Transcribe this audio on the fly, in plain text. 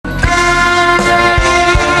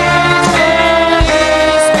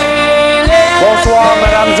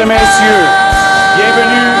et messieurs,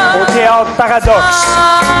 bienvenue au Théâtre Paradoxe.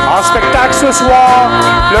 En spectacle ce soir,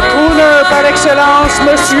 le crooner par excellence,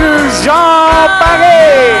 Monsieur Jean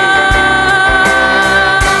Paré.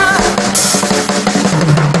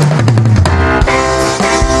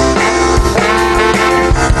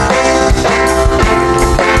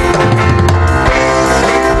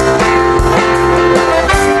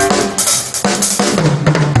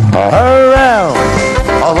 Around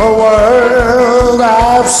all the world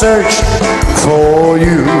I've searched for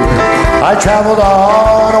you. I traveled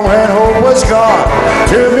on when hope was gone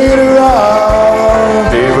to meet a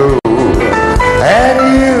rendezvous. And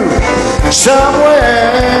you,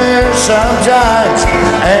 somewhere, sometimes,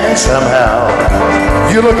 and somehow,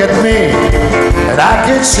 you look at me and I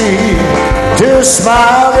can see to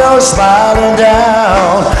smile, you're smiling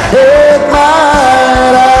down. It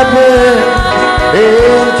might have been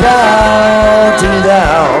in counting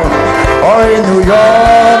down, or in New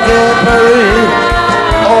York, in Paris,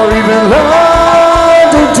 or even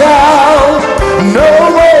London town. No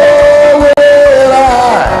more will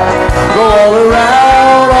I go all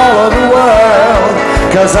around all of the world,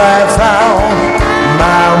 'cause I have found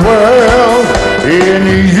my world in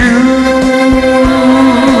you.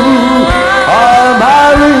 Are my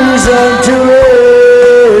reason to live,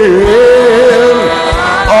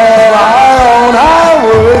 all I own I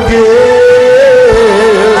would give,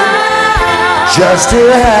 just to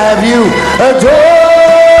have you adore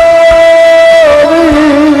me.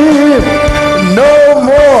 No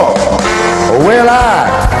more will I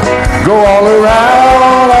go all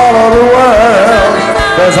around all of the world,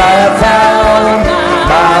 'cause I have